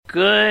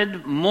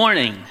Good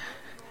morning.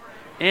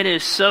 It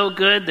is so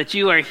good that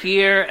you are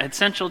here at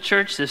Central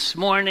Church this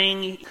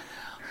morning.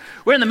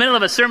 We're in the middle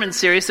of a sermon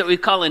series that we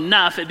call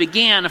Enough. It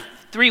began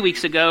 4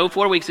 weeks ago,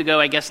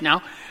 I guess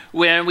now,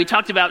 where we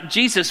talked about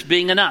Jesus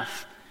being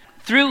enough.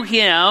 Through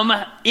Him,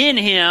 in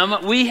Him,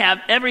 we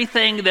have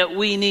everything that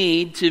we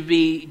need to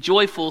be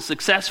joyful,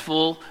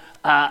 successful,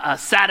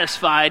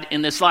 satisfied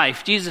in this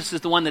life. Jesus is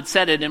the one that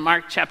said it in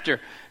Mark chapter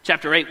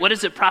 8. What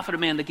does it profit a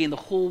man to gain the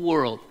whole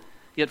world,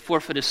 yet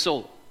forfeit his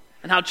soul?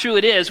 And how true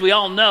it is. We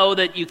all know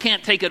that you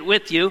can't take it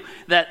with you,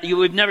 that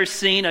you've never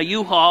seen a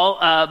U-Haul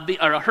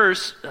or a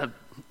hearse,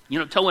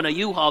 towing a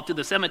U-Haul to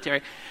the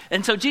cemetery.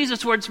 And so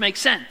Jesus' words make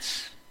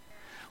sense.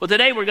 Well,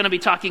 today we're going to be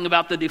talking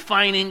about the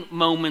defining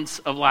moments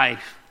of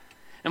life.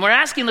 And we're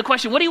asking the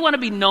question, what do you want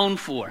to be known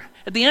for?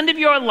 At the end of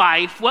your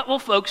life, what will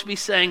folks be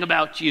saying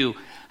about you?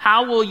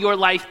 How will your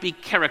life be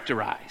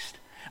characterized?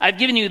 I've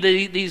given you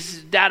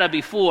these data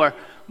before,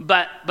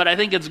 but I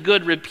think it's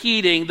good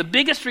repeating. The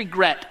biggest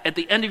regret at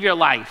the end of your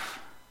life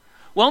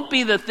won't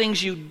be the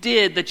things you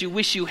did that you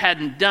wish you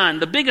hadn't done.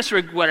 The biggest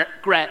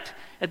regret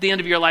at the end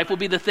of your life will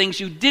be the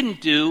things you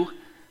didn't do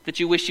that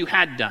you wish you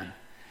had done.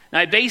 Now,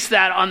 I base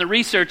that on the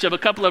research of a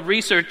couple of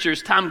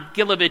researchers, Tom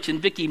Gilovich and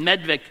Vicky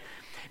Medvik.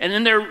 And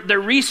in their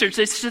research,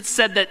 they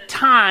said that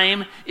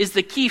time is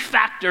the key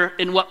factor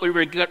in what we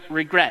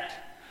regret.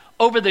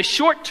 Over the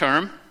short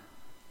term,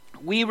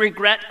 we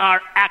regret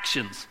our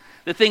actions.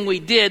 The thing we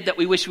did that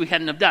we wish we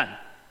hadn't have done.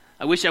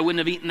 I wish I wouldn't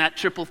have eaten that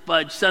triple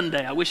fudge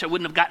sundae. I wish I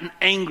wouldn't have gotten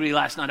angry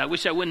last night. I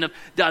wish I wouldn't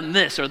have done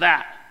this or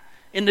that.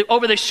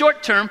 Over the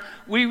short term,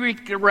 we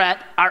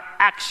regret our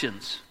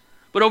actions.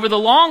 But over the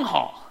long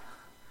haul,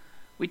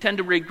 we tend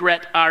to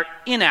regret our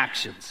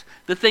inactions.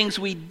 The things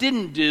we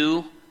didn't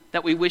do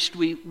that we wished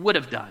we would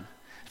have done.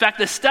 In fact,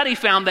 the study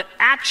found that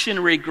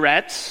action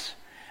regrets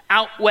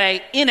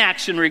outweigh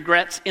inaction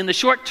regrets in the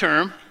short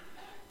term,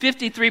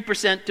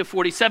 53% to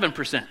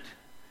 47%.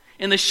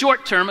 In the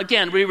short term,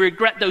 again, we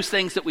regret those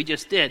things that we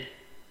just did.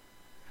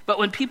 But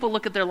when people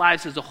look at their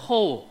lives as a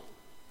whole,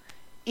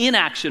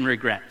 inaction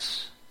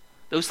regrets,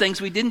 those things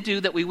we didn't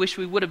do that we wish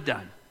we would have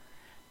done,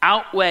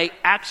 outweigh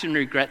action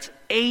regrets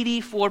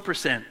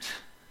 84%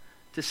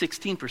 to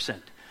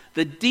 16%.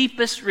 The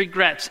deepest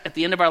regrets at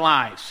the end of our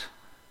lives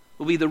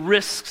will be the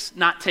risks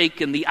not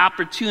taken, the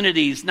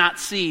opportunities not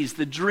seized,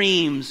 the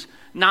dreams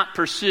not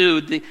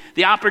pursued,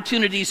 the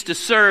opportunities to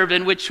serve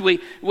in which we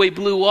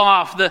blew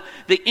off,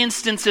 the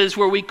instances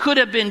where we could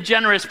have been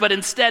generous, but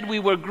instead we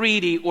were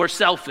greedy or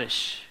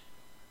selfish.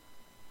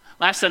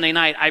 Last Sunday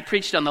night, I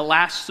preached on the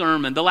last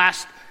sermon, the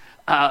last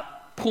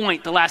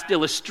point, the last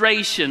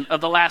illustration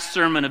of the last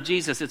sermon of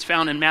Jesus. It's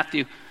found in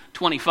Matthew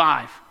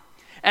 25.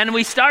 And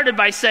we started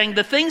by saying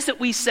the things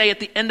that we say at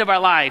the end of our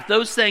life,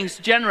 those things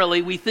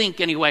generally, we think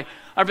anyway,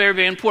 are very,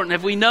 very important.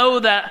 If we know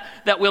that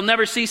we'll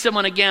never see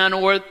someone again,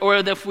 or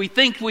if we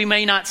think we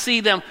may not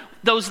see them,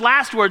 those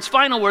last words,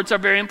 final words, are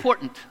very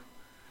important.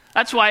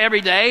 That's why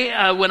every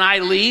day when I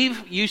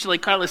leave, usually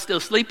Carla's still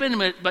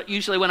sleeping, but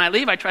usually when I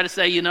leave, I try to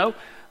say,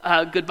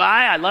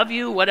 goodbye, I love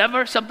you,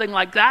 whatever, something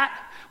like that.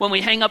 When we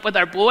hang up with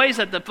our boys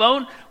at the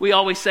phone, we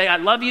always say, I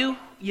love you,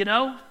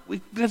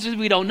 because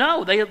we don't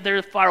know.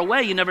 They're far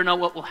away. You never know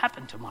what will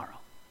happen tomorrow.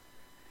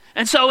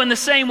 And so in the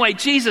same way,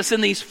 Jesus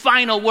in these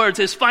final words,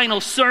 his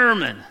final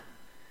sermon,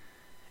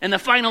 and the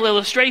final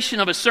illustration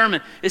of a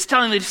sermon is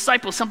telling the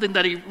disciples something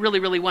that he really,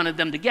 really wanted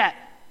them to get.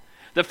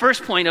 The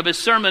first point of his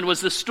sermon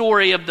was the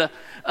story of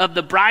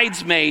the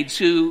bridesmaids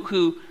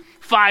who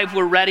 5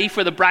 were ready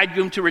for the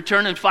bridegroom to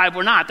return and 5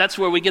 were not. That's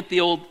where we get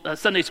the old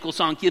Sunday school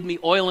song, give me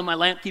oil in my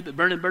lamp, keep it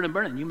burning, burning,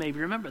 burning. You may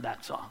remember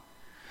that song.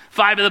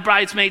 5 of the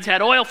bridesmaids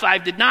had oil,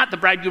 5 did not. The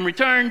bridegroom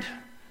returned,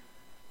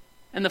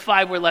 and the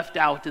 5 were left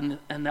out, and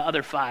the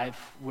other 5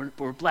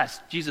 were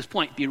blessed. Jesus'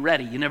 point, be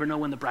ready. You never know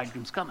when the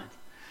bridegroom's coming.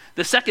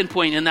 The second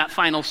point in that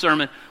final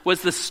sermon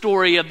was the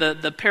story of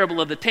the parable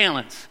of the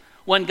talents.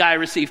 One guy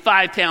received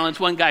 5 talents,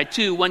 one guy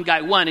 2, one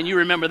guy 1, and you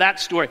remember that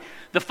story.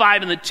 The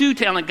 5 and the 2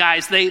 talent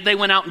guys, they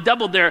went out and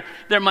doubled their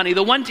money.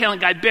 The 1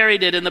 talent guy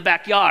buried it in the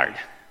backyard.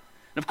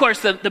 And of course,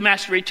 the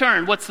master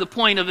returned. What's the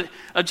point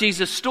of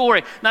Jesus'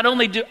 story? Not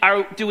only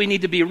do we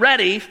need to be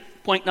ready,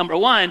 point number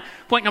 1.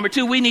 Point number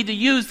 2, we need to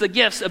use the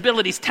gifts,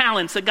 abilities,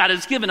 talents that God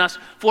has given us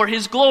for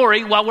his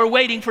glory while we're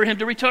waiting for him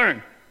to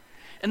return.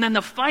 And then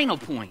the final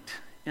point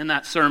in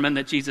that sermon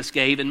that Jesus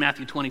gave in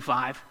Matthew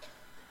 25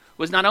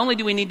 was not only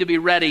do we need to be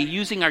ready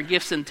using our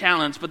gifts and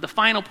talents, but the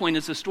final point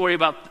is the story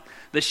about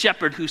the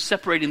shepherd who's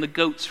separating the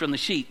goats from the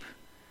sheep.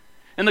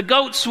 And the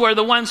goats were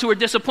the ones who were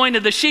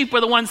disappointed. The sheep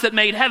were the ones that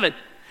made heaven.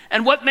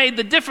 And what made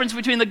the difference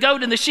between the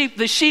goat and the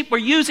sheep were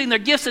using their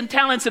gifts and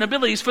talents and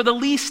abilities for the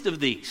least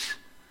of these.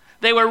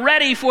 They were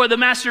ready for the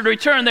master to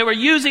return. They were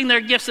using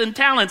their gifts and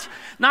talents,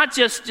 not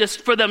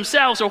just for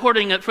themselves or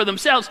hoarding it for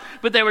themselves,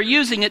 but they were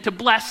using it to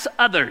bless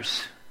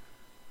others.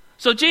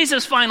 So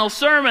Jesus' final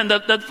sermon,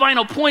 the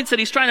final points that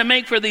he's trying to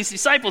make for these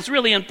disciples,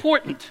 really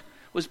important,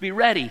 was be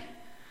ready.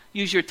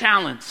 Use your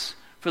talents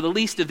for the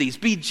least of these.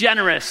 Be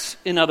generous,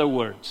 in other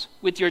words,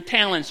 with your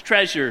talents,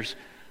 treasures,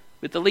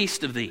 with the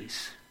least of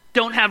these.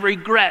 Don't have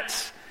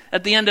regrets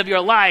at the end of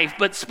your life,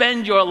 but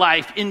spend your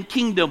life in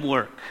kingdom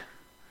work.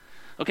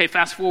 Okay,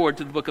 fast forward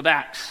to the book of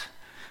Acts.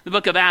 The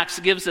book of Acts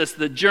gives us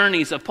the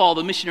journeys of Paul,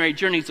 the missionary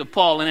journeys of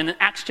Paul. And in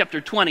Acts chapter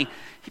 20,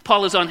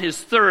 Paul is on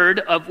his third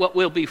of what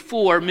will be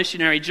 4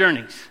 missionary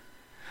journeys.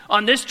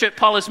 On this trip,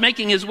 Paul is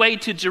making his way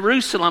to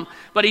Jerusalem,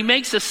 but he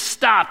makes a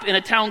stop in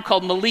a town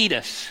called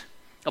Miletus,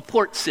 a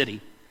port city.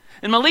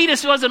 And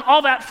Miletus wasn't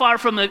all that far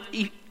from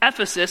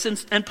Ephesus,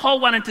 and Paul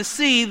wanted to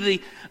see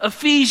the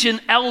Ephesian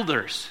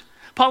elders.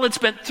 Paul had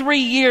spent 3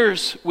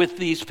 years with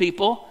these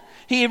people.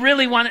 He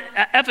really wanted,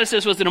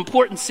 Ephesus was an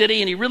important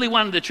city, and he really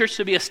wanted the church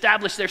to be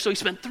established there, so he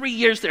spent 3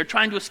 years there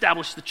trying to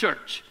establish the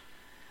church.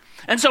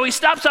 And so he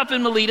stops up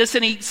in Miletus,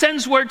 and he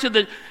sends word to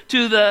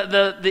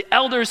the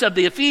elders of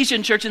the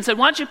Ephesian church and said,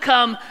 why don't you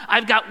come?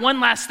 I've got one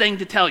last thing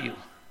to tell you.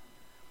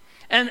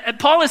 And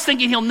Paul is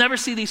thinking he'll never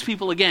see these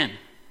people again,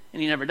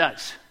 and he never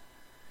does.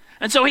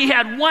 And so he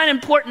had one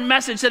important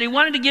message that he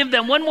wanted to give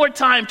them one more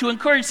time to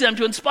encourage them,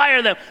 to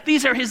inspire them.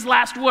 These are his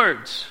last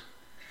words.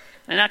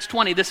 In Acts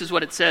 20, this is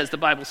what it says. The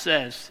Bible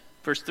says,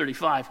 verse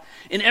 35,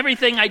 in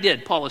everything I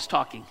did, Paul is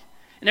talking,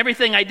 in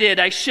everything I did,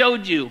 I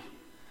showed you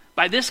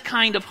by this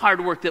kind of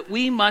hard work that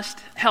we must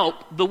help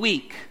the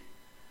weak.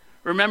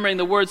 Remembering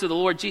the words of the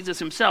Lord Jesus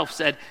himself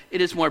said,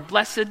 it is more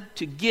blessed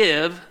to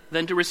give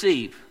than to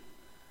receive.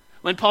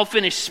 When Paul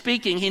finished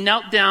speaking, he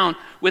knelt down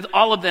with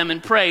all of them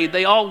and prayed.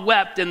 They all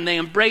wept and they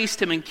embraced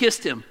him and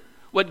kissed him.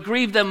 What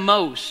grieved them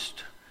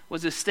most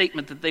was his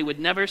statement that they would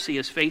never see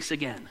his face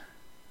again.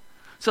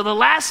 So the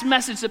last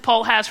message that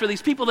Paul has for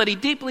these people that he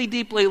deeply,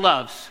 deeply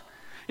loves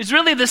is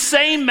really the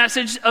same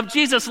message of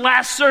Jesus'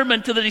 last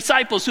sermon to the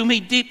disciples whom he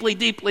deeply,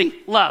 deeply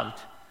loved.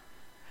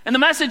 And the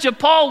message of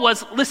Paul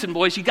was, listen,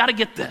 boys, you got to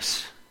get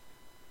this.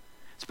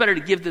 It's better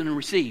to give than to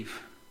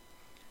receive.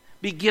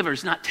 Be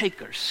givers, not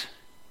takers.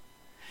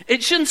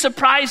 It shouldn't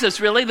surprise us,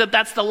 really, that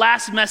that's the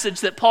last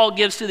message that Paul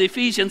gives to the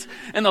Ephesians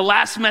and the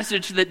last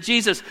message that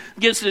Jesus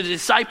gives to the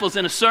disciples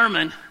in a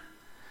sermon,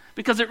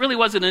 because it really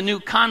wasn't a new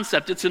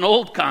concept. It's an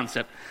old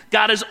concept.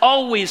 God has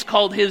always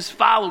called his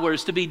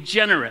followers to be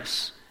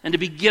generous and to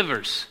be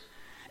givers.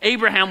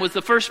 Abraham was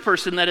the first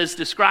person that is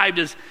described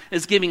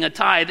as giving a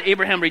tithe.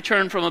 Abraham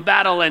returned from a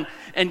battle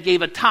and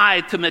gave a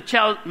tithe to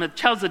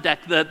Melchizedek,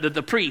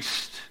 the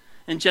priest,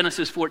 in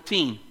Genesis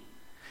 14.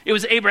 It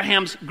was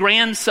Abraham's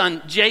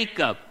grandson,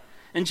 Jacob,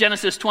 in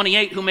Genesis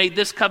 28, who made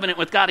this covenant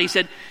with God. He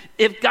said,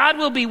 if God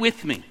will be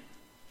with me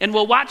and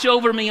will watch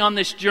over me on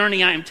this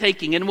journey I am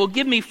taking and will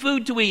give me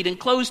food to eat and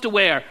clothes to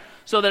wear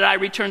so that I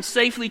return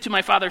safely to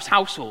my father's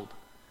household,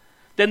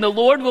 then the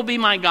Lord will be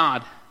my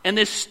God. And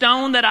this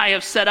stone that I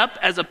have set up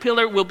as a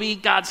pillar will be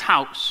God's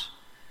house.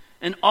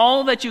 And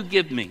all that you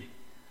give me,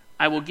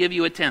 I will give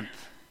you a tenth.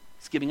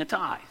 It's giving a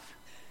tithe.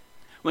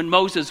 When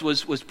Moses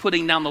was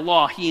putting down the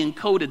law, he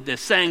encoded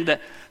this, saying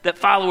that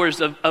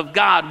followers of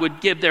God would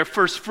give their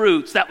first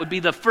fruits. That would be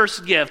the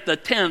first gift. The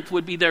tenth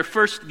would be their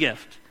first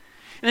gift.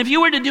 And if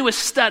you were to do a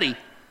study,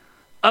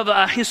 of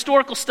a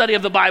historical study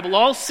of the Bible,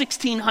 all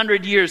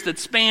 1,600 years that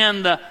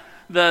span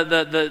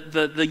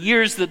the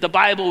years that the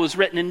Bible was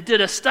written, and did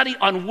a study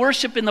on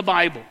worship in the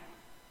Bible,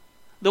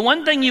 the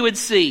one thing you would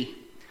see,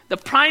 the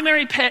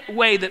primary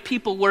way that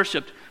people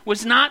worshiped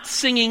was not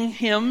singing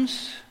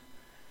hymns,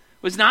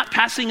 was not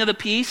passing of the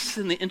peace,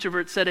 and the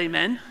introvert said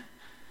amen.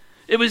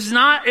 It was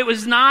not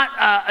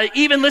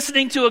even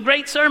listening to a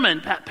great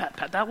sermon.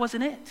 Pat, that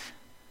wasn't it.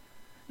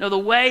 No,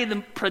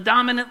 the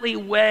predominantly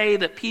way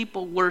that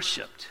people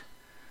worshiped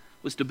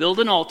was to build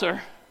an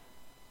altar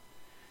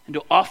and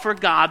to offer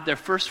God their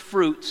first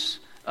fruits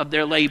of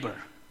their labor.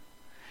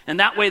 And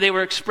that way they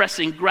were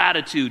expressing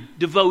gratitude,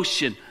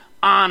 devotion,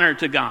 honor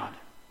to God.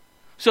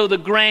 So the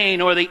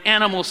grain or the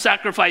animal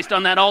sacrificed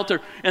on that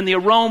altar and the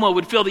aroma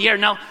would fill the air.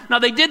 Now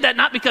they did that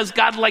not because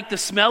God liked the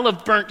smell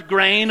of burnt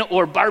grain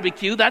or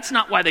barbecue. That's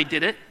not why they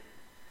did it.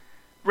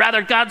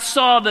 Rather, God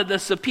saw that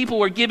the people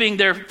were giving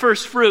their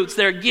first fruits,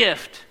 their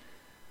gift.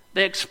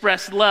 They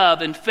expressed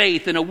love and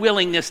faith and a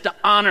willingness to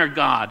honor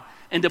God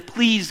and to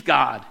please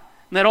God.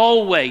 And that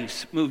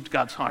always moved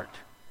God's heart.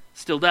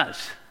 Still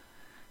does.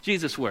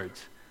 Jesus'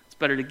 words, it's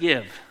better to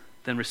give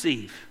than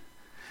receive.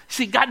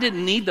 See, God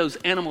didn't need those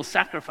animal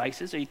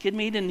sacrifices. Are you kidding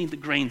me? He didn't need the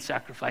grain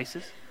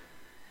sacrifices.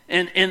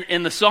 And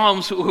in the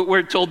Psalms,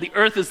 we're told the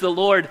earth is the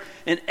Lord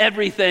and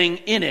everything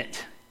in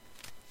it.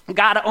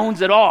 God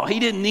owns it all. He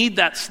didn't need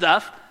that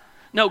stuff.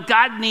 No,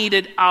 God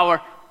needed our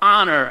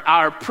honor,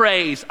 our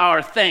praise,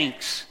 our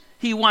thanks.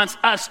 He wants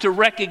us to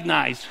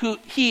recognize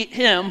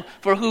him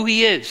for who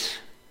he is.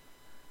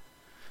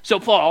 So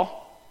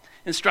Paul,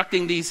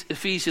 instructing these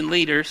Ephesian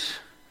leaders,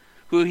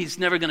 who he's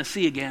never going to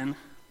see again,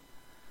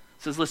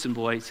 says, listen,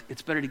 boys,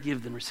 it's better to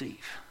give than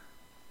receive.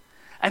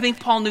 I think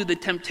Paul knew the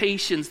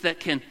temptations that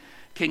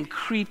can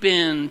creep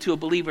into a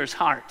believer's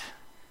heart.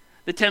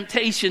 The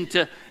temptation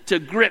to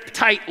grip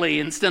tightly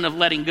instead of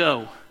letting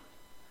go.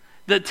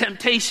 The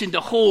temptation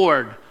to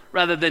hoard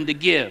rather than to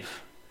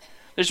give.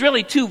 There's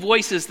really two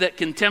voices that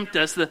can tempt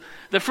us.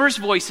 The first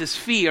voice is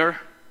fear.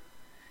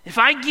 If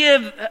I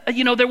give,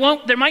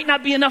 there might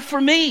not be enough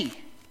for me.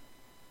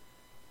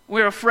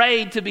 We're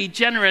afraid to be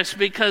generous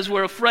because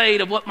we're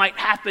afraid of what might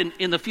happen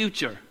in the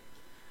future.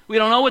 We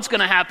don't know what's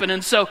going to happen,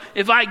 and so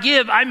if I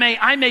give, I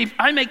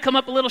may come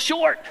up a little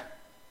short.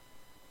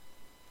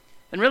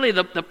 And really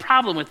the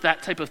problem with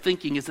that type of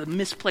thinking is a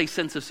misplaced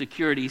sense of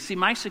security. You see,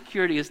 my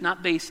security is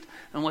not based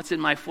on what's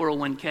in my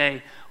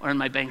 401k or in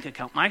my bank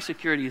account. My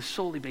security is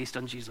solely based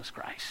on Jesus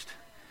Christ.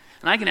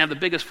 And I can have the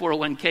biggest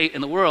 401k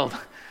in the world,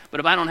 but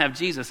if I don't have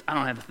Jesus, I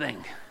don't have a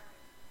thing.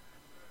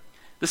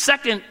 The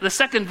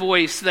second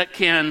voice that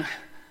can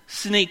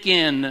sneak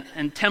in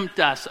and tempt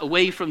us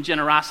away from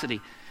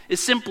generosity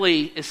is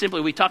simply,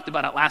 we talked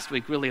about it last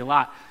week really a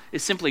lot,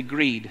 is simply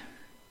greed.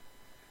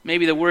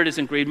 Maybe the word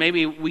isn't greed.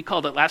 Maybe we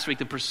called it last week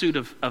the pursuit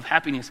of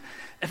happiness.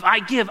 If I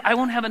give, I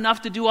won't have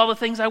enough to do all the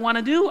things I want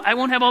to do. I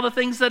won't have all the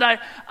things that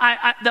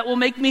that will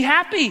make me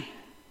happy.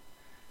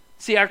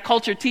 See, our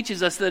culture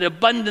teaches us that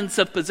abundance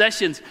of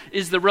possessions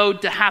is the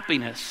road to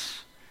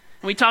happiness.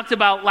 And we talked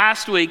about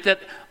last week that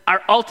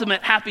our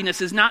ultimate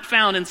happiness is not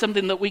found in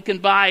something that we can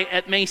buy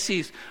at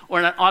Macy's or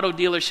in an auto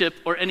dealership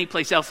or any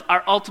place else.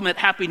 Our ultimate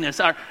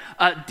happiness, our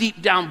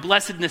deep down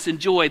blessedness and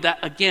joy, that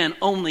again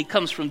only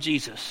comes from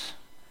Jesus.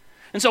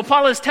 And so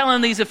Paul is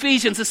telling these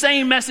Ephesians the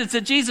same message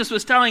that Jesus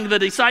was telling the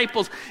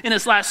disciples in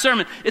his last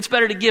sermon. It's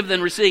better to give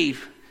than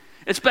receive.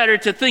 It's better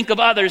to think of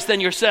others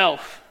than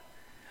yourself.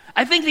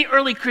 I think the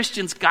early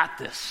Christians got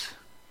this.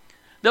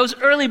 Those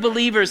early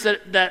believers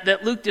that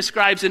Luke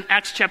describes in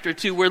Acts chapter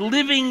 2 were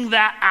living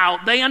that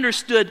out. They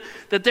understood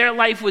that their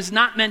life was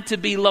not meant to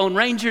be lone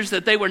rangers,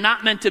 that they were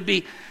not meant to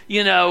be,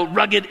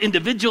 rugged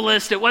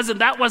individualists. That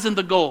wasn't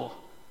the goal.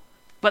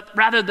 But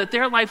rather that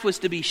their life was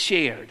to be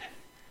shared.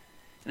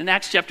 In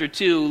Acts chapter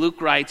 2, Luke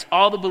writes,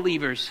 all the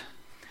believers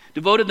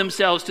devoted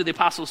themselves to the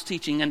apostles'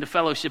 teaching and to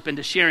fellowship and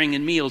to sharing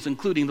in meals,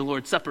 including the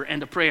Lord's Supper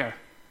and to prayer.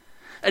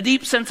 A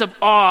deep sense of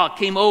awe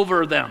came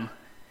over them,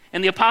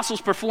 and the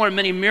apostles performed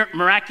many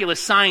miraculous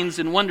signs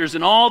and wonders,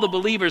 and all the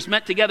believers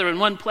met together in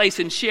one place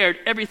and shared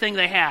everything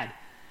they had.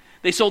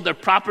 They sold their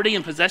property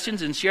and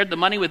possessions and shared the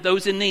money with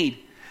those in need.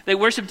 They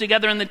worshiped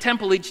together in the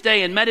temple each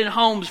day and met in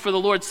homes for the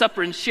Lord's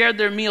Supper and shared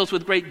their meals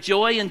with great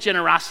joy and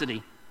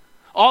generosity,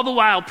 all the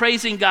while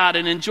praising God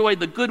and enjoyed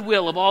the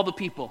goodwill of all the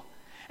people.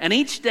 And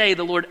each day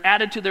the Lord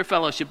added to their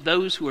fellowship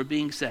those who were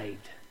being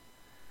saved.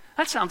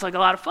 That sounds like a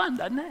lot of fun,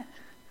 doesn't it?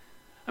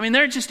 I mean,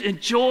 they're just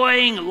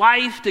enjoying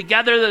life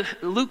together,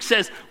 Luke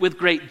says, with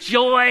great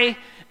joy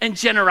and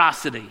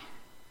generosity.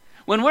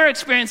 When we're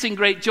experiencing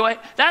great joy,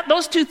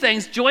 those two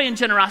things, joy and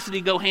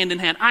generosity, go hand in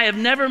hand. I have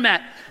never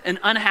met an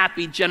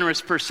unhappy,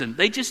 generous person.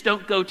 They just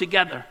don't go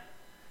together.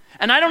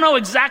 And I don't know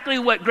exactly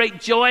what great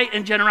joy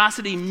and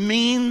generosity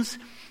means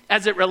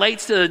as it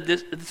relates to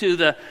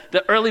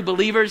the early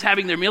believers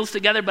having their meals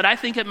together, but I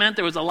think it meant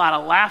there was a lot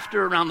of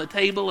laughter around the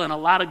table and a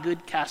lot of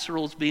good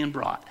casseroles being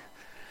brought.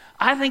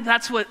 I think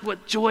that's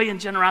what joy and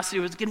generosity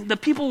was getting. The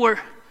people were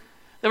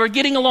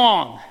getting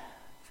along.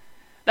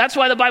 That's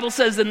why the Bible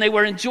says then they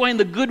were enjoying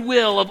the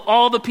goodwill of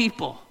all the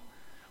people.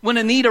 When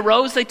a need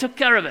arose, they took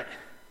care of it.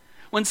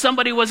 When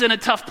somebody was in a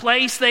tough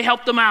place, they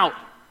helped them out.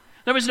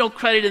 There was no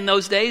credit in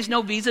those days,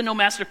 no Visa, no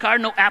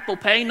MasterCard, no Apple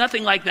Pay,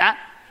 nothing like that.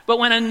 But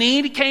when a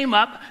need came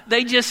up,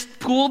 they just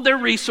pooled their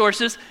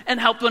resources and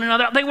helped one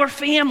another. They were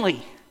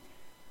family.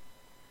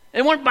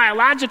 They weren't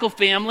biological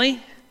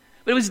family,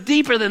 but it was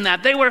deeper than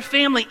that. They were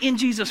family in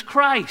Jesus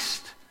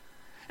Christ.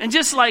 And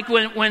just like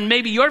when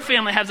maybe your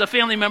family has a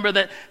family member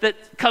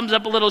that comes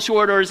up a little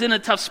short or is in a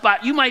tough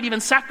spot, you might even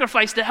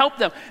sacrifice to help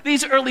them.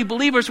 These early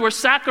believers were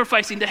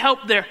sacrificing to help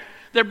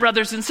their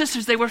brothers and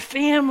sisters. They were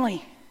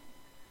family.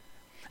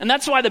 And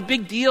that's why the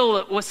big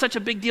deal was such a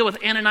big deal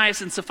with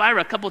Ananias and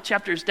Sapphira a couple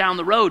chapters down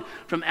the road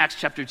from Acts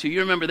chapter 2. You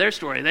remember their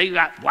story. They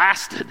got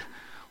blasted.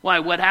 Why?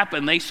 What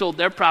happened? They sold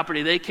their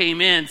property. They came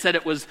in, said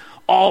it was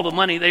all the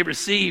money they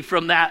received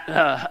from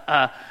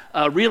that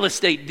real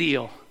estate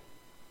deal.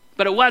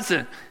 But it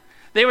wasn't.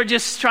 They were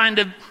just trying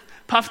to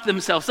puff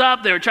themselves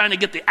up. They were trying to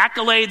get the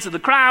accolades of the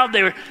crowd.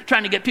 They were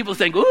trying to get people to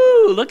think,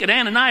 ooh, look at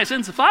Ananias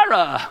and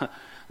Sapphira.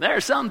 They're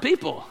some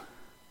people.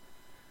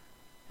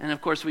 And of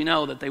course we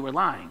know that they were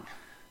lying.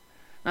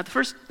 It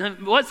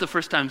was the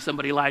first time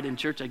somebody lied in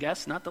church, I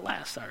guess. Not the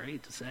last, sorry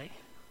to say.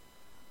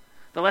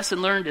 The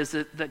lesson learned is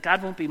that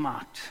God won't be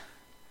mocked.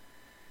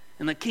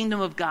 And the kingdom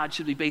of God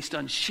should be based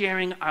on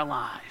sharing our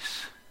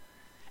lives.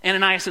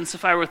 Ananias and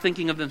Sapphira were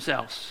thinking of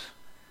themselves,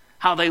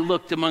 how they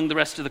looked among the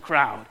rest of the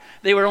crowd.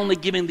 They were only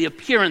giving the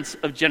appearance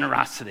of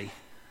generosity.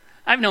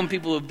 I've known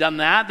people who've done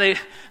that.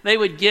 They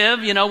would give,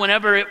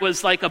 whenever it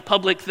was like a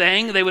public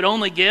thing. They would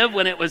only give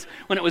when it was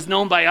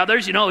known by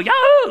others.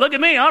 Yahoo, look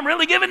at me, I'm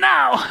really giving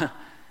now.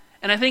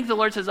 And I think the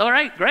Lord says, all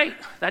right, great,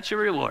 that's your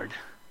reward.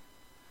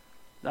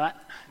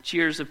 That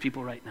cheers of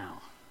people right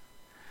now.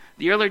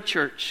 The early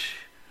church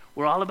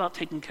were all about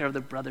taking care of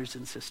their brothers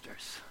and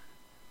sisters.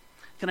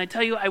 Can I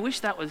tell you, I wish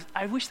that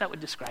would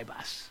describe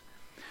us.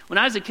 When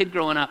I was a kid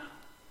growing up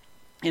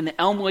in the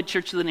Elmwood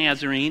Church of the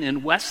Nazarene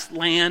in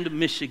Westland,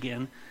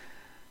 Michigan,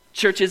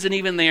 church isn't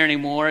even there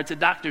anymore. It's a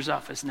doctor's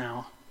office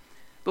now.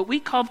 But we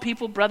called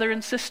people brother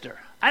and sister.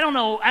 I don't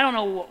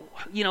know,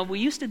 we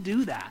used to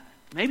do that.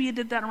 Maybe you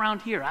did that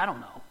around here. I don't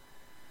know.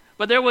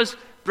 But there was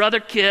Brother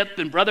Kip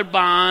and Brother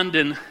Bond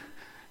and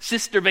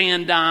Sister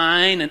Van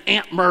Dyne and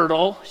Aunt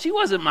Myrtle. She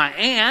wasn't my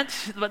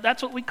aunt, but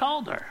that's what we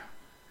called her.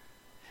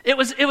 It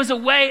was a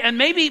way, and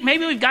maybe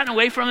we've gotten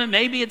away from it.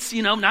 Maybe it's,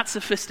 not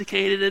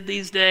sophisticated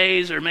these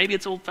days, or maybe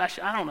it's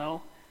old-fashioned. I don't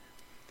know.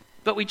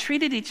 But we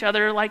treated each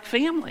other like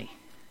family.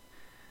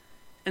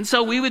 And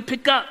so we would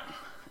pick up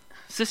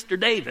Sister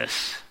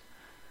Davis.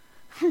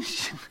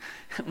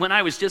 When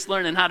I was just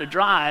learning how to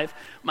drive,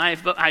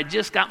 I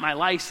just got my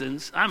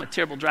license. I'm a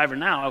terrible driver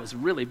now. I was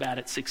really bad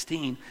at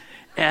 16.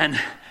 And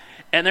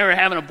they were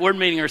having a board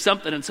meeting or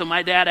something, and so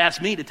my dad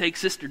asked me to take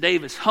Sister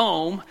Davis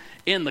home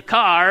in the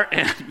car,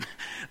 and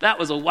that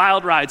was a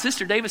wild ride.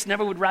 Sister Davis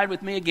never would ride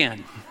with me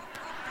again.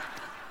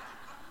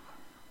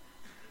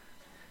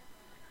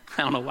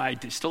 I don't know why I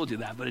just told you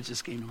that, but it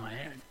just came to my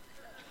head.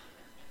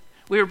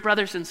 We were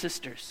brothers and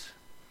sisters.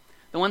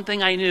 The one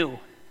thing I knew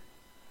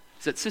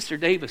is that Sister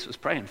Davis was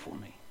praying for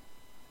me.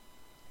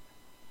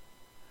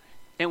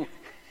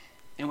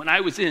 And when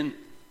I was in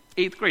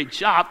 8th grade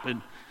shop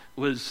and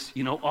was,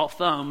 all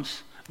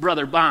thumbs,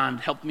 Brother Bond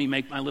helped me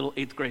make my little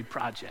 8th grade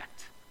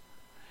project.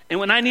 And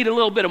when I needed a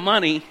little bit of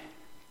money,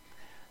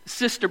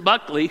 Sister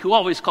Buckley, who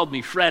always called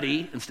me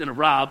Freddie instead of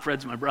Rob,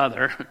 Fred's my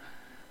brother,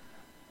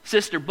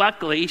 Sister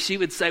Buckley, she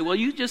would say, well,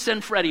 you just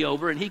send Freddie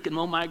over and he can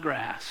mow my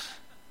grass.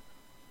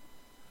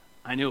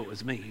 I knew it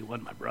was me, it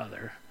wasn't my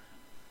brother.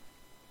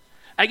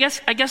 I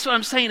guess what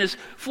I'm saying is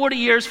 40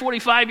 years,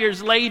 45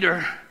 years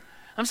later,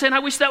 I'm saying I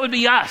wish that would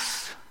be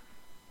us.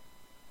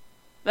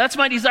 That's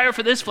my desire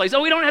for this place.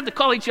 Oh, we don't have to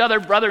call each other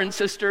brother and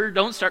sister.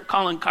 Don't start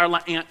calling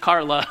Carla Aunt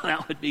Carla.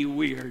 That would be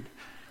weird.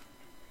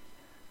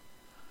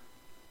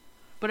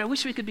 But I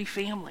wish we could be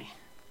family,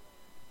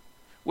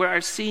 where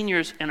our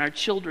seniors and our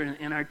children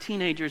and our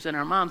teenagers and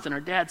our moms and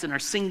our dads and our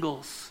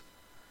singles,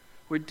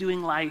 we're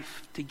doing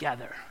life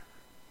together.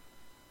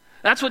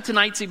 That's what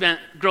tonight's event,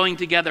 Growing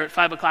Together at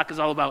 5 o'clock, is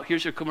all about.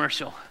 Here's your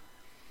commercial.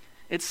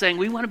 It's saying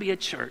we want to be a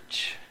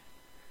church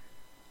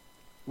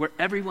where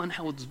everyone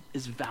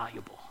is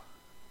valuable.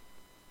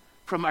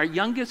 From our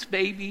youngest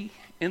baby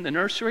in the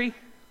nursery,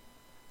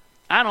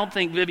 I don't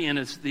think Vivian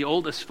is the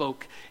oldest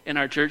folk in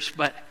our church,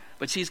 but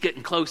she's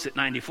getting close at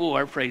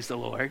 94, praise the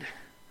Lord.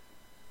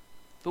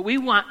 But we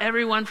want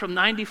everyone from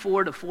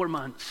 94 to 4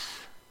 months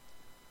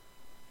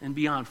and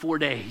beyond, 4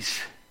 days,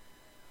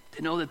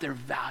 to know that they're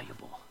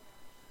valuable,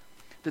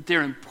 that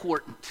they're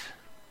important,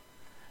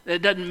 that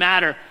it doesn't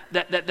matter,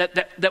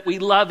 that we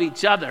love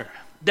each other,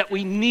 that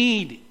we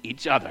need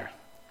each other.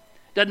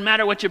 Doesn't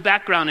matter what your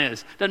background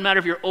is. Doesn't matter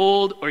if you're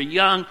old or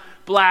young,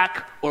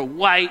 black or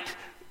white,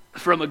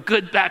 from a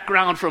good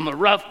background, from a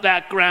rough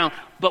background,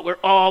 but we're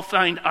all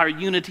find our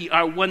unity,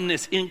 our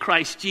oneness in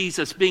Christ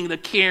Jesus, being the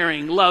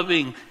caring,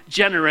 loving,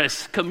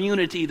 generous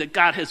community that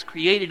God has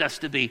created us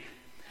to be.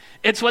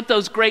 It's what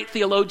those great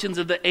theologians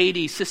of the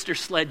 80s, Sister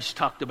Sledge,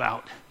 talked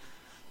about.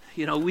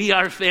 We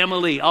are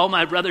family, all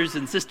my brothers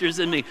and sisters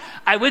in me.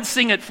 I would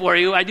sing it for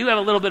you. I do have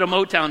a little bit of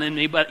Motown in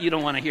me, but you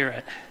don't want to hear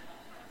it.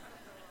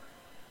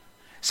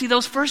 See,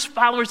 those first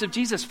followers of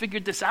Jesus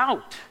figured this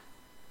out.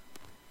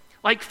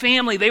 Like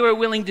family, they were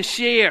willing to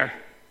share.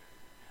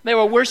 They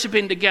were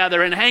worshiping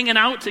together and hanging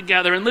out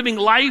together and living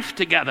life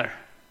together.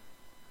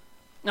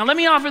 Now, let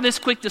me offer this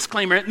quick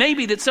disclaimer. It may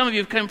be that some of you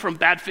have come from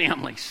bad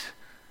families,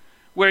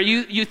 where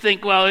you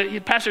think, well, the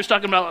pastor's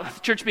talking about the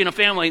church being a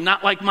family,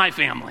 not like my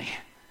family.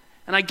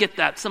 And I get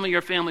that. Some of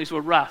your families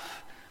were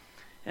rough.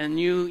 And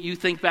you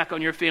think back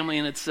on your family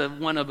and it's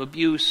one of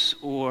abuse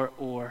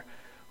or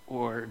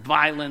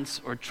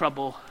violence or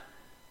trouble.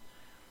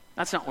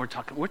 That's not what we're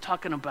talking. We're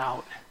talking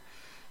about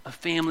a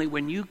family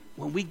when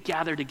we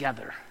gather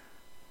together,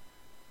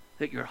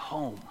 that you're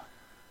home,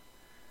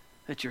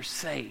 that you're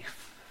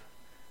safe,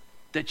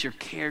 that you're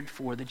cared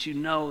for, that you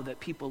know that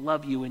people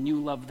love you and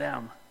you love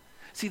them.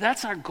 See,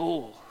 that's our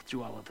goal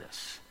through all of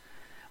this.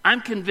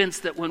 I'm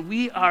convinced that when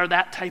we are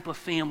that type of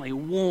family,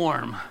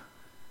 warm,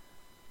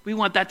 we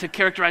want that to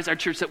characterize our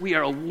church, that we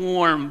are a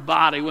warm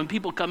body. When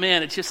people come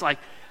in, it's just like,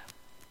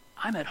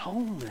 I'm at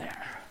home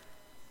there.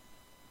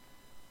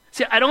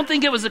 See, I don't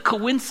think it was a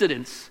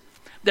coincidence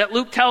that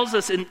Luke tells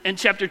us in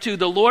chapter 2,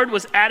 the Lord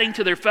was adding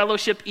to their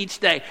fellowship each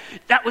day.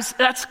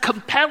 That's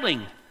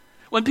compelling.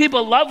 When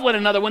people love one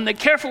another, when they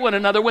care for one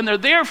another, when they're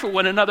there for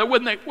one another,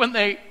 when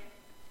they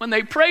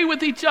pray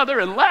with each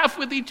other and laugh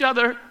with each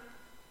other,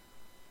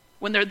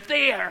 when they're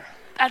there,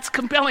 that's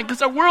compelling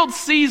because our world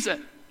sees it.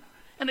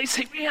 And they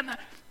say, man,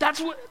 that's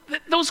what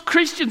those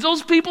Christians,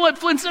 those people at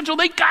Flint Central,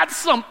 they got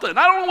something.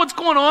 I don't know what's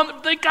going on,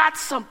 but they got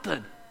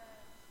something.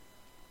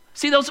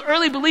 See, those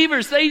early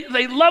believers,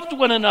 they loved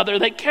one another.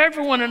 They cared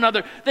for one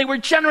another. They were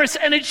generous,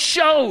 and it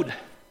showed.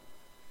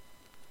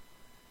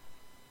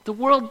 The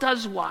world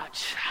does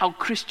watch how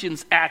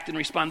Christians act and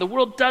respond. The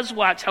world does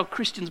watch how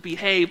Christians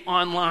behave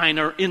online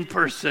or in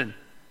person.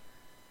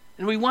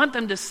 And we want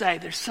them to say,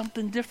 there's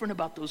something different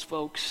about those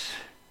folks.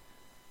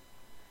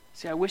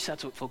 See, I wish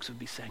that's what folks would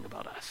be saying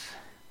about us.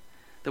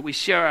 That we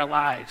share our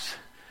lives,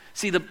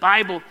 See, the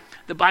Bible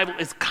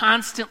is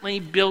constantly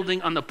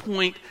building on the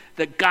point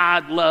that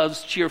God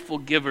loves cheerful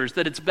givers,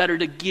 that it's better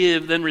to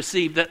give than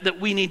receive, that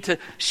we need to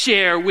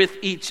share with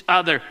each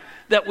other,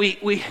 that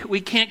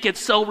we can't get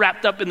so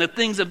wrapped up in the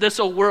things of this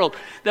old world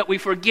that we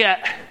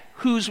forget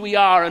whose we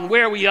are and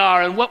where we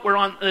are and what we're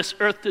on this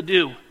earth to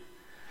do.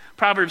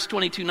 Proverbs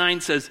 22:9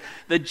 says,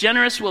 "The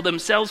generous will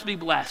themselves be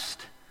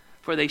blessed,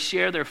 for they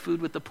share their food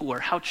with the poor."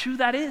 How true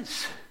that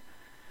is.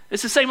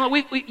 It's the same.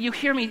 You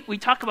hear me, we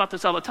talk about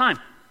this all the time.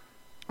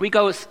 We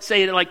go,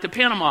 say, like to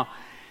Panama,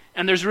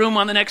 and there's room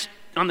on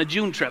the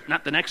June trip,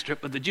 not the next trip,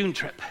 but the June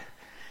trip.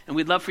 And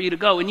we'd love for you to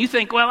go. And you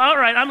think, well, all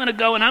right, I'm going to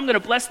go and I'm going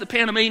to bless the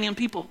Panamanian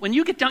people. When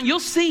you get down,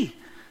 you'll see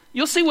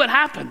what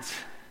happens.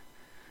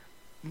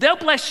 They'll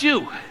bless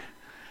you.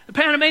 The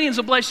Panamanians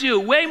will bless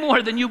you way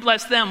more than you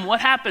bless them. What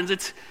happens?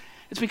 It's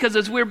because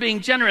as we're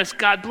being generous,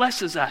 God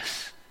blesses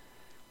us.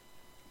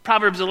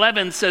 Proverbs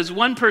 11 says,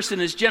 one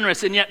person is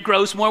generous and yet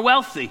grows more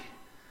wealthy.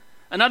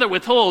 Another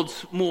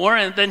withholds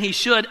more than he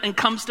should and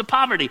comes to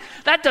poverty.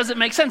 That doesn't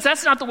make sense.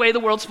 That's not the way the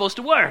world's supposed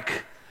to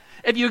work.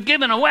 If you're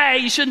giving away,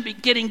 you shouldn't be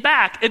getting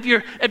back. If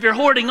you're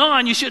hoarding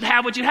on, you should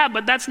have what you have.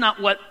 But that's not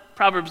what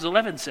Proverbs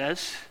 11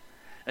 says.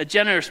 A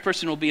generous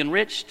person will be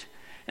enriched,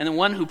 and the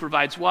one who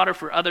provides water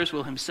for others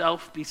will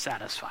himself be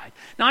satisfied.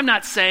 Now, I'm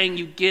not saying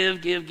you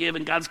give,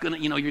 and God's going to,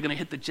 you're going to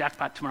hit the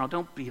jackpot tomorrow.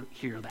 Don't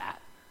hear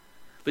that.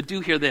 But do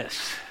hear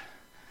this.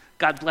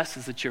 God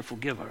blesses the cheerful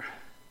giver.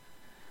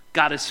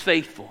 God is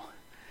faithful.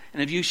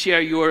 And if you share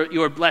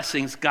your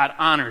blessings, God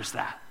honors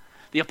that.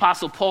 The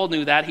Apostle Paul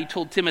knew that. He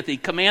told Timothy,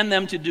 command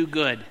them to do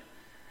good,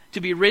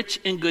 to be rich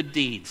in good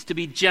deeds, to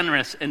be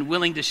generous and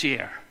willing to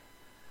share.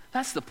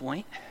 That's the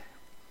point.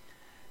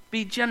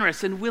 Be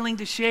generous and willing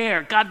to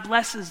share. God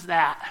blesses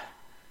that.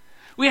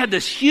 We had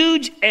this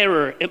huge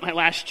error at my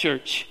last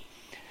church.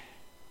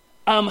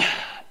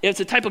 It's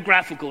a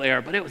typographical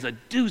error, but it was a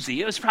doozy.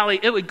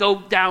 It would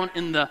go down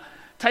in the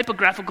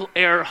typographical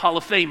error Hall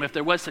of Fame if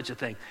there was such a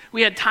thing.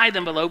 We had tithe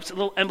envelopes,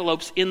 little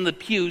envelopes in the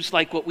pews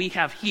like what we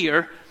have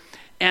here.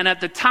 And at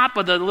the top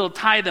of the little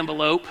tithe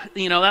envelope,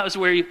 that was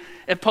where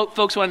if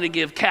folks wanted to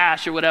give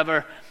cash or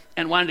whatever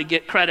and wanted to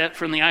get credit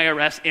from the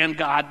IRS and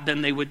God,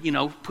 then they would,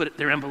 put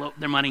their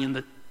money in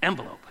the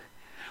envelope.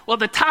 Well,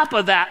 the top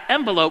of that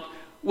envelope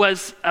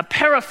was a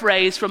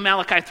paraphrase from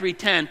Malachi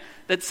 3:10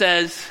 that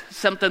says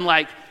something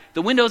like,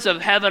 the windows of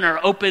heaven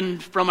are open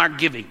from our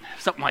giving,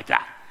 something like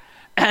that.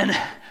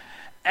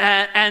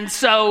 And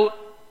so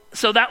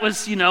that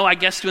was, I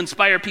guess to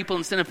inspire people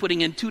instead of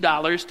putting in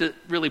 $2 to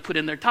really put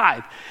in their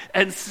tithe.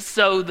 And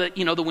so that,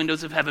 the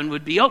windows of heaven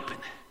would be open.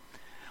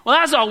 Well,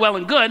 that's all well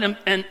and good.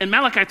 And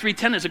Malachi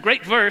 3:10 is a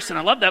great verse, and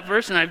I love that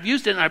verse, and I've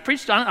used it, and I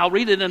preached on it. I'll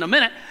read it in a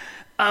minute.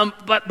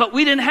 But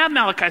we didn't have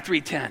Malachi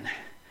 3:10.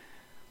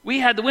 We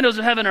had the windows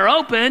of heaven are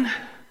open,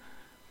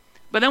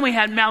 but then we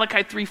had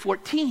Malachi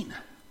 3:14.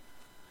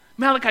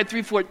 Malachi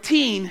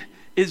 3:14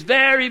 is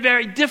very,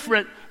 very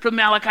different from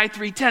Malachi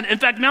 3:10. In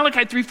fact,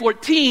 Malachi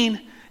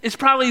 3:14 is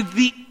probably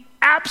the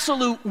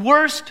absolute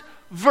worst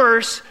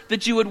verse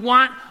that you would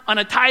want on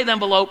a tithe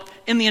envelope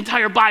in the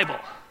entire Bible.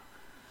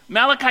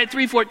 Malachi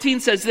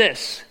 3:14 says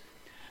this,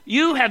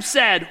 you have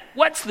said,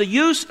 what's the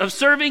use of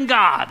serving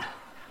God?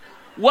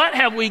 What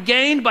have we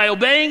gained by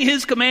obeying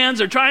his commands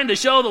or trying to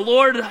show the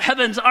Lord of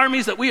heaven's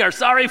armies that we are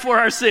sorry for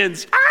our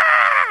sins?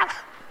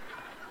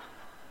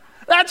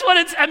 That's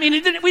what we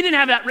didn't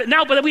have that written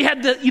out, but we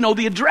had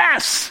the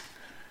address.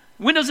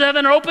 Windows of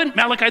heaven are open,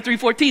 Malachi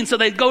 3:14. So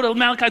they go to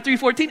Malachi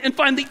 3:14 and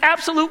find the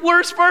absolute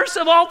worst verse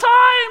of all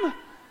time.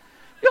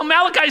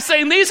 Malachi's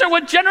saying these are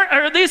what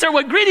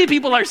greedy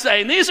people are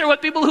saying. These are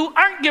what people who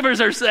aren't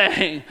givers are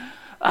saying.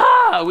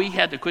 We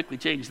had to quickly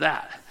change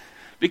that.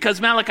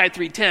 Because Malachi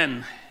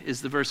 3:10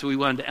 is the verse we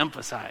wanted to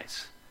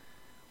emphasize,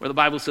 where the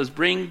Bible says,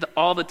 bring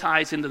all the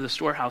tithes into the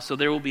storehouse so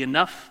there will be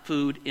enough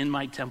food in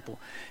my temple.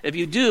 If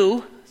you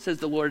do, says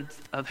the Lord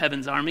of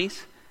heaven's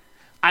armies,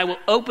 I will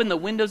open the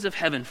windows of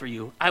heaven for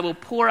you. I will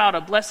pour out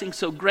a blessing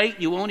so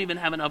great you won't even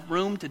have enough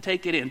room to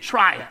take it in.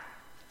 Try it.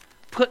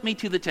 Put me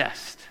to the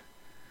test.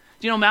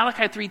 Do you know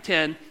Malachi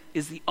 3:10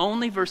 is the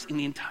only verse in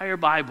the entire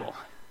Bible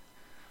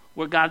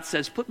where God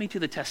says, put me to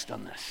the test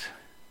on this.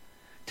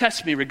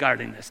 Test me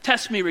regarding this.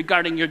 Test me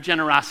regarding your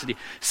generosity.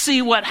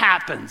 See what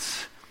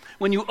happens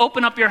when you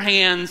open up your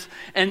hands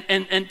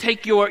and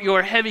take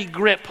your heavy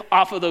grip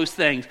off of those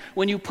things.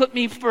 When you put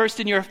me first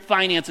in your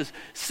finances,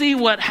 see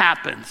what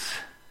happens.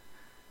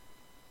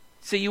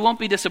 See, you won't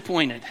be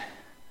disappointed,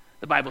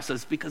 the Bible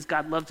says, because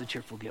God loves a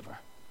cheerful giver.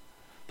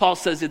 Paul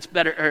says it's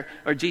better,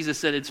 or Jesus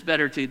said it's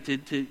better to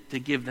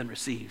give than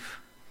receive.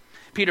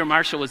 Peter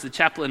Marshall was the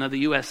chaplain of the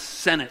U.S.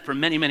 Senate for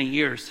many, many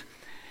years.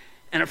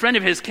 And a friend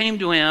of his came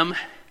to him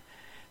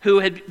who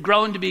had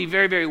grown to be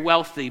very, very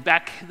wealthy.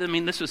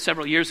 This was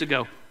several years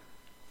ago.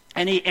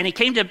 And he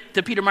came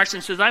to Peter Marshall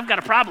and says, I've got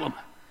a problem.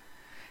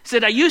 He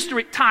said, I used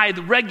to tithe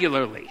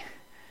regularly.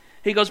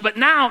 He goes, but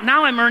now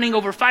I'm earning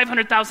over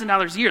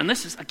 $500,000 a year. And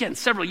this is, again,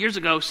 several years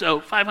ago, so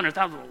 $500,000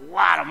 is a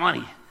lot of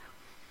money.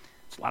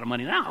 It's a lot of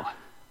money now.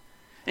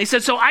 And he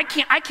said, so I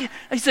can't.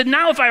 He said,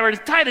 now if I were to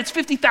tithe, it's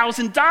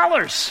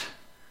 $50,000. He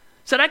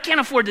said, I can't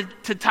afford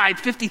to tithe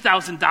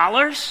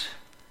 $50,000.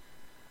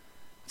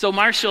 So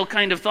Marshall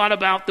kind of thought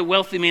about the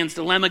wealthy man's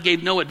dilemma,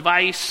 gave no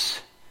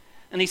advice,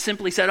 and he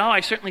simply said, I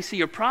certainly see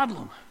your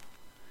problem.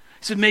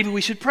 He said, maybe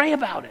we should pray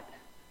about it.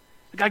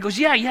 The guy goes,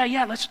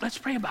 yeah, let's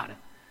pray about it.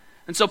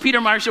 And so Peter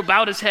Marshall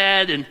bowed his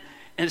head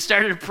and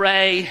started to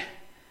pray,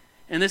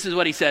 and this is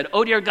what he said,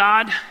 oh dear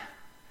God,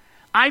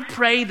 I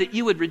pray that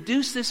you would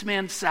reduce this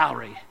man's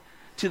salary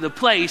to the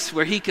place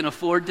where he can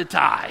afford to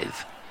tithe.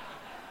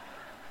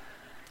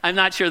 I'm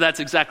not sure that's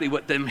exactly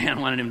what the man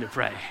wanted him to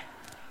pray.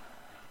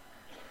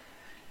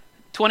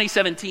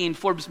 2017,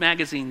 Forbes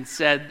magazine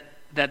said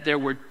that there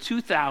were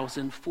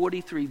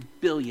 2,043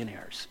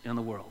 billionaires in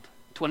the world.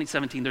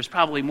 2017, there's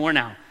probably more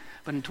now.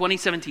 But in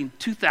 2017,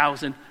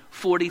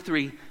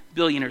 2,043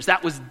 billionaires.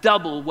 That was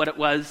double what it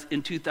was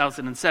in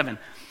 2007.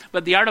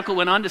 But the article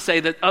went on to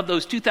say that of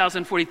those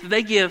 2,043,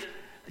 they give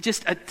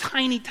just a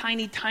teeny,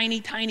 tiny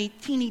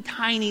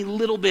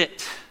little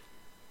bit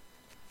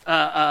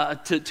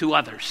to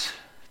others,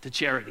 to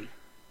charity.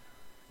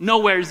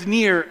 Nowhere's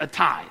near a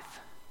tithe.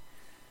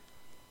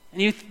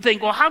 And you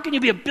think, well, how can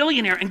you be a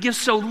billionaire and give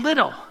so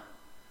little?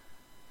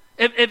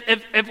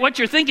 If what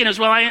you're thinking is,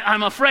 well,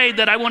 I'm afraid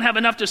that I won't have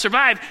enough to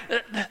survive,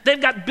 they've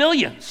got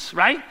billions,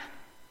 right?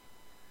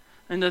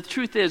 And the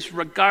truth is,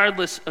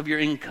 regardless of your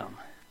income,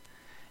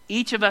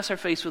 each of us are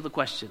faced with the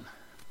question,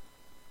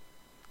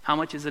 how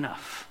much is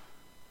enough?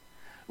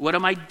 What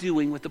am I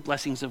doing with the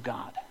blessings of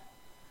God?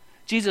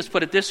 Jesus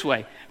put it this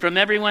way, from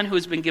everyone who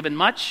has been given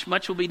much,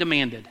 much will be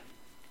demanded.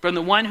 From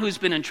the one who's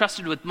been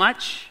entrusted with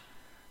much,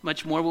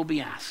 much more will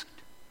be asked.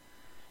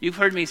 You've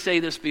heard me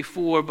say this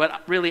before,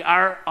 but really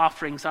our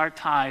offerings, our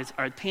tithes,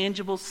 are a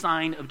tangible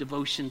sign of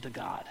devotion to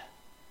God.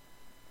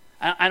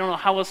 I don't know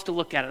how else to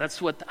look at it.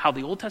 That's how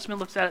the Old Testament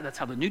looks at it. That's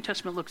how the New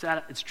Testament looks at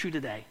it. It's true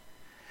today.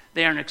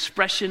 They are an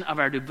expression of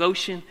our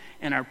devotion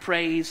and our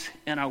praise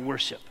and our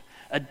worship.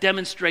 A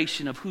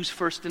demonstration of who's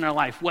first in our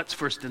life, what's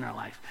first in our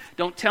life.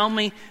 Don't tell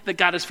me that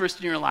God is first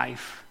in your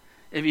life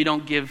if you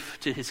don't give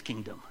to his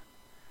kingdom.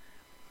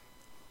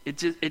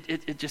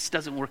 It just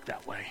doesn't work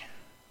that way.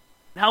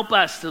 Help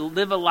us to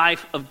live a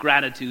life of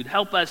gratitude.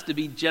 Help us to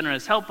be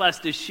generous. Help us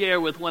to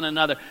share with one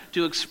another,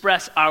 to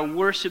express our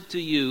worship to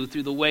you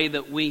through the way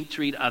that we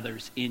treat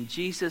others. In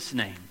Jesus'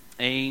 name,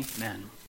 amen.